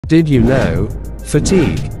Did you know?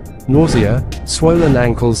 Fatigue, nausea, swollen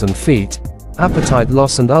ankles and feet, appetite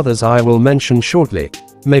loss and others I will mention shortly,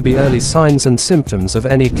 may be early signs and symptoms of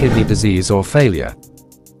any kidney disease or failure.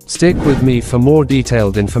 Stick with me for more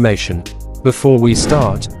detailed information. Before we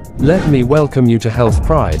start, let me welcome you to Health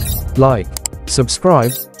Pride. Like,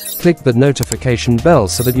 subscribe, click the notification bell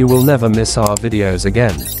so that you will never miss our videos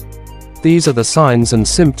again. These are the signs and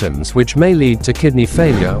symptoms which may lead to kidney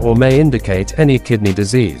failure or may indicate any kidney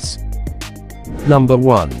disease. Number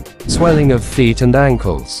 1. Swelling of feet and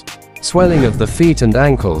ankles. Swelling of the feet and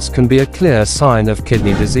ankles can be a clear sign of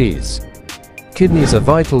kidney disease. Kidneys are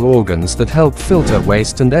vital organs that help filter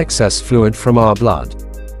waste and excess fluid from our blood.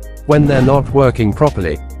 When they're not working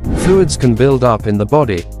properly, fluids can build up in the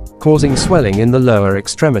body, causing swelling in the lower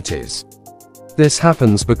extremities. This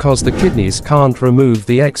happens because the kidneys can't remove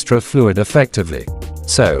the extra fluid effectively.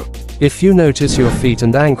 So, if you notice your feet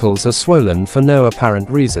and ankles are swollen for no apparent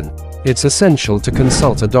reason, it's essential to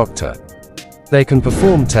consult a doctor. They can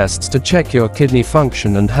perform tests to check your kidney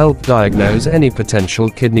function and help diagnose any potential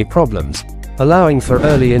kidney problems, allowing for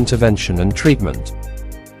early intervention and treatment.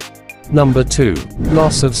 Number 2.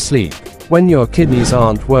 Loss of sleep. When your kidneys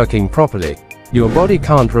aren't working properly, your body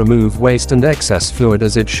can't remove waste and excess fluid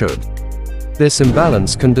as it should. This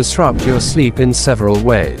imbalance can disrupt your sleep in several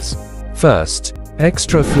ways. First,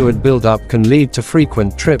 extra fluid buildup can lead to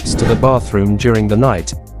frequent trips to the bathroom during the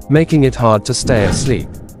night, making it hard to stay asleep.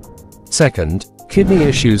 Second, kidney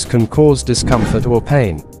issues can cause discomfort or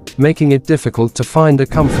pain, making it difficult to find a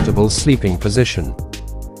comfortable sleeping position.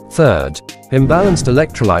 Third, imbalanced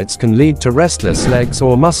electrolytes can lead to restless legs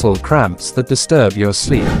or muscle cramps that disturb your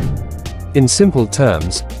sleep. In simple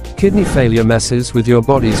terms, kidney failure messes with your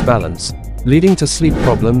body's balance, leading to sleep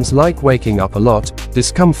problems like waking up a lot,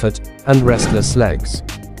 discomfort, and restless legs.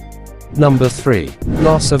 Number 3.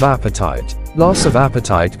 Loss of appetite. Loss of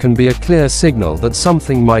appetite can be a clear signal that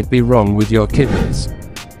something might be wrong with your kidneys.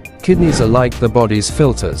 Kidneys are like the body's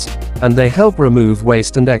filters, and they help remove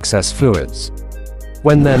waste and excess fluids.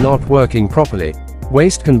 When they're not working properly,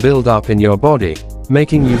 waste can build up in your body,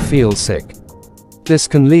 making you feel sick. This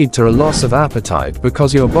can lead to a loss of appetite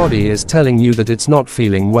because your body is telling you that it's not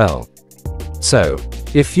feeling well. So,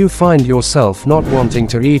 if you find yourself not wanting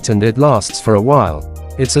to eat and it lasts for a while,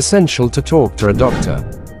 it's essential to talk to a doctor.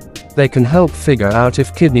 They can help figure out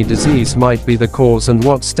if kidney disease might be the cause and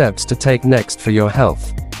what steps to take next for your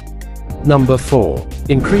health. Number 4.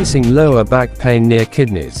 Increasing lower back pain near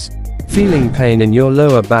kidneys. Feeling pain in your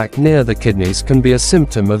lower back near the kidneys can be a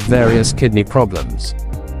symptom of various kidney problems.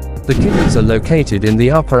 The kidneys are located in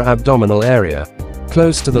the upper abdominal area,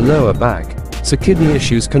 close to the lower back, so kidney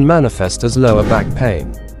issues can manifest as lower back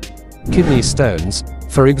pain. Kidney stones,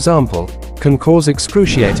 for example, can cause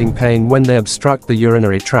excruciating pain when they obstruct the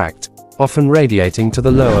urinary tract, often radiating to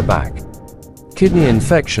the lower back. Kidney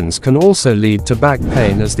infections can also lead to back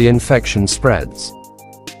pain as the infection spreads.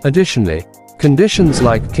 Additionally, conditions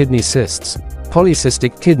like kidney cysts,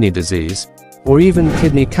 polycystic kidney disease, or even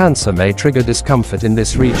kidney cancer may trigger discomfort in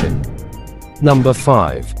this region. Number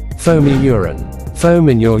 5. Foamy urine. Foam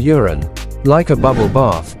in your urine, like a bubble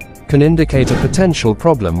bath, can indicate a potential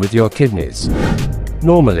problem with your kidneys.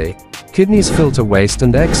 Normally, kidneys filter waste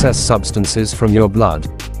and excess substances from your blood,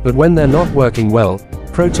 but when they're not working well,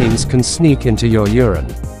 proteins can sneak into your urine.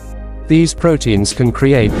 These proteins can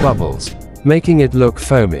create bubbles, making it look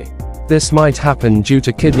foamy. This might happen due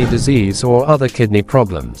to kidney disease or other kidney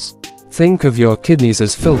problems. Think of your kidneys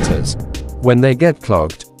as filters. When they get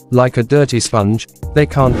clogged, like a dirty sponge, they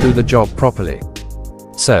can't do the job properly.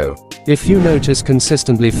 So, if you notice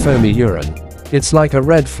consistently foamy urine, it's like a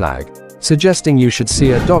red flag, suggesting you should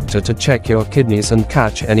see a doctor to check your kidneys and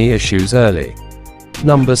catch any issues early.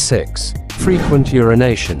 Number 6. Frequent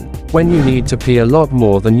urination. When you need to pee a lot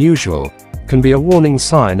more than usual, can be a warning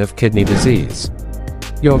sign of kidney disease.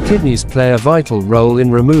 Your kidneys play a vital role in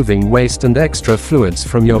removing waste and extra fluids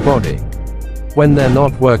from your body. When they're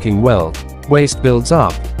not working well, waste builds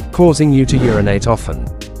up, causing you to urinate often.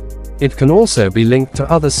 It can also be linked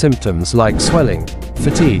to other symptoms like swelling,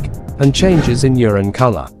 fatigue, and changes in urine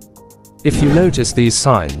color. If you notice these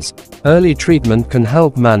signs, early treatment can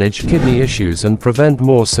help manage kidney issues and prevent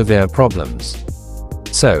more severe problems.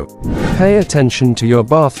 So, pay attention to your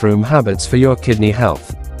bathroom habits for your kidney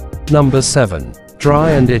health. Number 7.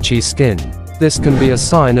 Dry and itchy skin. This can be a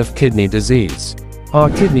sign of kidney disease. Our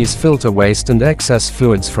kidneys filter waste and excess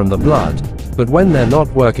fluids from the blood, but when they're not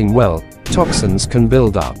working well, toxins can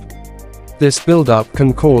build up. This buildup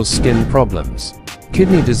can cause skin problems.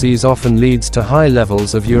 Kidney disease often leads to high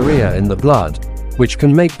levels of urea in the blood, which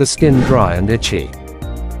can make the skin dry and itchy.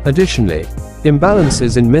 Additionally,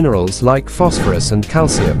 Imbalances in minerals like phosphorus and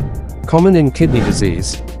calcium, common in kidney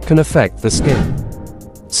disease, can affect the skin.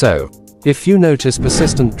 So, if you notice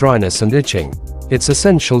persistent dryness and itching, it's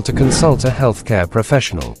essential to consult a healthcare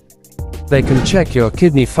professional. They can check your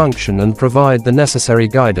kidney function and provide the necessary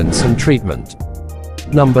guidance and treatment.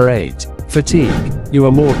 Number 8. Fatigue. You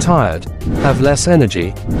are more tired, have less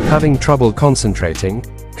energy, having trouble concentrating,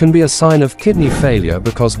 can be a sign of kidney failure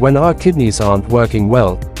because when our kidneys aren't working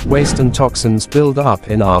well, waste and toxins build up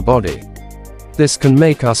in our body. This can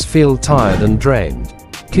make us feel tired and drained.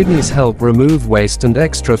 Kidneys help remove waste and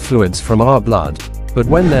extra fluids from our blood, but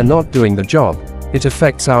when they're not doing the job, it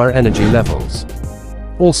affects our energy levels.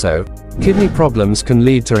 Also, kidney problems can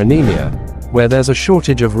lead to anemia, where there's a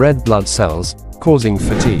shortage of red blood cells, causing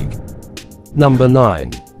fatigue. Number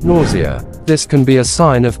 9. Nausea. This can be a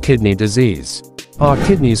sign of kidney disease. Our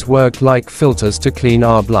kidneys work like filters to clean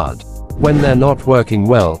our blood. When they're not working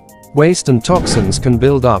well, waste and toxins can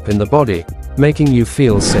build up in the body, making you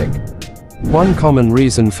feel sick. One common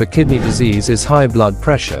reason for kidney disease is high blood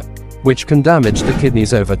pressure, which can damage the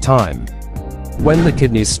kidneys over time. When the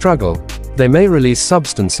kidneys struggle, they may release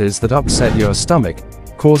substances that upset your stomach,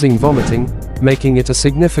 causing vomiting, making it a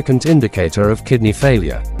significant indicator of kidney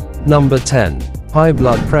failure. Number 10. High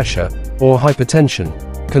blood pressure, or hypertension,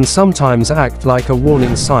 can sometimes act like a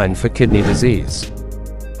warning sign for kidney disease.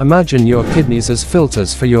 Imagine your kidneys as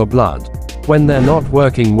filters for your blood. When they're not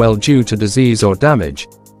working well due to disease or damage,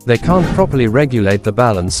 they can't properly regulate the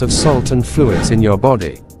balance of salt and fluids in your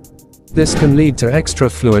body. This can lead to extra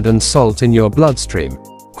fluid and salt in your bloodstream,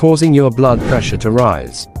 causing your blood pressure to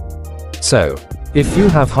rise. So, if you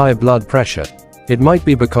have high blood pressure, it might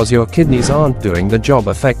be because your kidneys aren't doing the job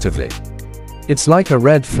effectively. It's like a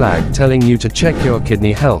red flag telling you to check your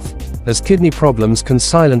kidney health, as kidney problems can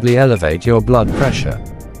silently elevate your blood pressure.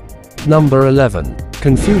 Number 11.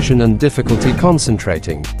 Confusion and difficulty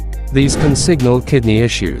concentrating. These can signal kidney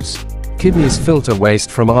issues. Kidneys filter waste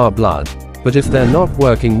from our blood, but if they're not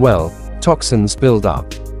working well, toxins build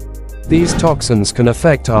up. These toxins can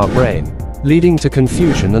affect our brain, leading to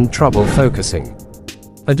confusion and trouble focusing.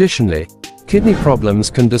 Additionally, kidney problems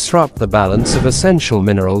can disrupt the balance of essential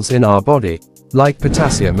minerals in our body, like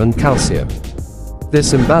potassium and calcium.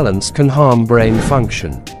 This imbalance can harm brain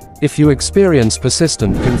function. If you experience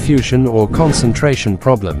persistent confusion or concentration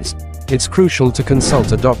problems, it's crucial to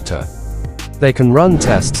consult a doctor. They can run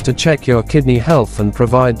tests to check your kidney health and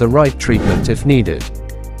provide the right treatment if needed.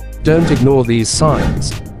 Don't ignore these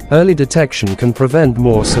signs. Early detection can prevent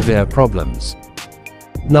more severe problems.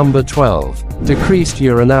 Number 12. Decreased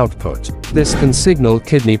urine output. This can signal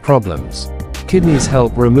kidney problems. Kidneys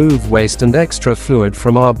help remove waste and extra fluid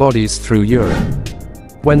from our bodies through urine.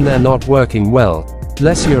 When they're not working well,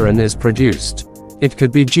 less urine is produced. It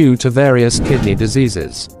could be due to various kidney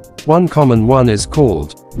diseases. One common one is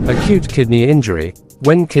called acute kidney injury,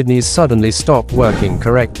 when kidneys suddenly stop working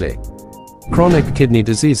correctly. Chronic kidney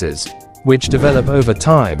diseases, which develop over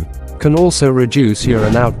time, can also reduce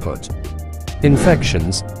urine output.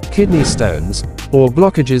 Infections, kidney stones, or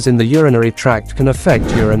blockages in the urinary tract can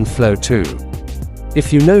affect urine flow too.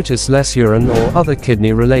 If you notice less urine or other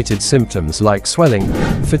kidney-related symptoms like swelling,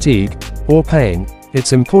 fatigue, or pain,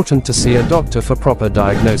 it's important to see a doctor for proper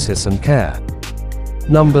diagnosis and care.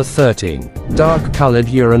 Number 13. Dark-colored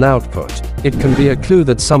urine output. It can be a clue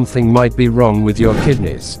that something might be wrong with your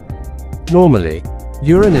kidneys. Normally,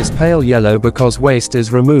 urine is pale yellow because waste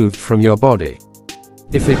is removed from your body.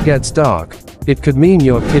 If it gets dark, it could mean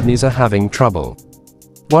your kidneys are having trouble.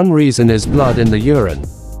 One reason is blood in the urine,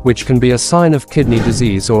 which can be a sign of kidney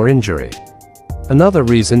disease or injury. Another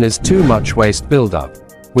reason is too much waste buildup,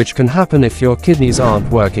 which can happen if your kidneys aren't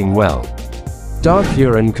working well. Dark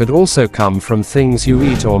urine could also come from things you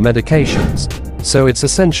eat or medications, so it's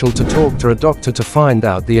essential to talk to a doctor to find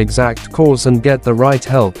out the exact cause and get the right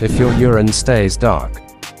help if your urine stays dark.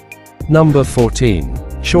 Number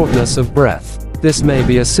 14. Shortness of breath. This may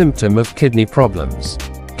be a symptom of kidney problems.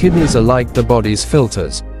 Kidneys are like the body's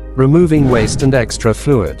filters, removing waste and extra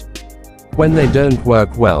fluid. When they don't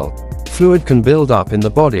work well, fluid can build up in the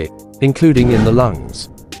body, including in the lungs.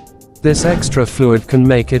 This extra fluid can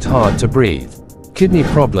make it hard to breathe. Kidney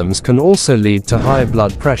problems can also lead to high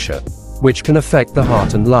blood pressure, which can affect the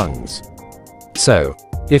heart and lungs. So,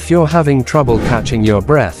 if you're having trouble catching your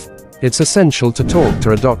breath, it's essential to talk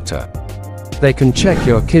to a doctor. They can check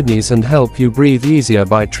your kidneys and help you breathe easier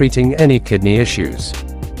by treating any kidney issues.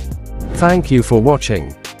 Thank you for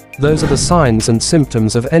watching. Those are the signs and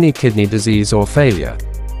symptoms of any kidney disease or failure.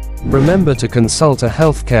 Remember to consult a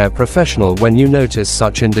healthcare professional when you notice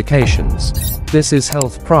such indications. This is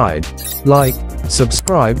Health Pride. Like,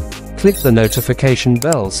 subscribe, click the notification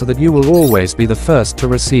bell so that you will always be the first to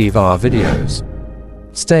receive our videos.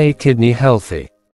 Stay kidney healthy.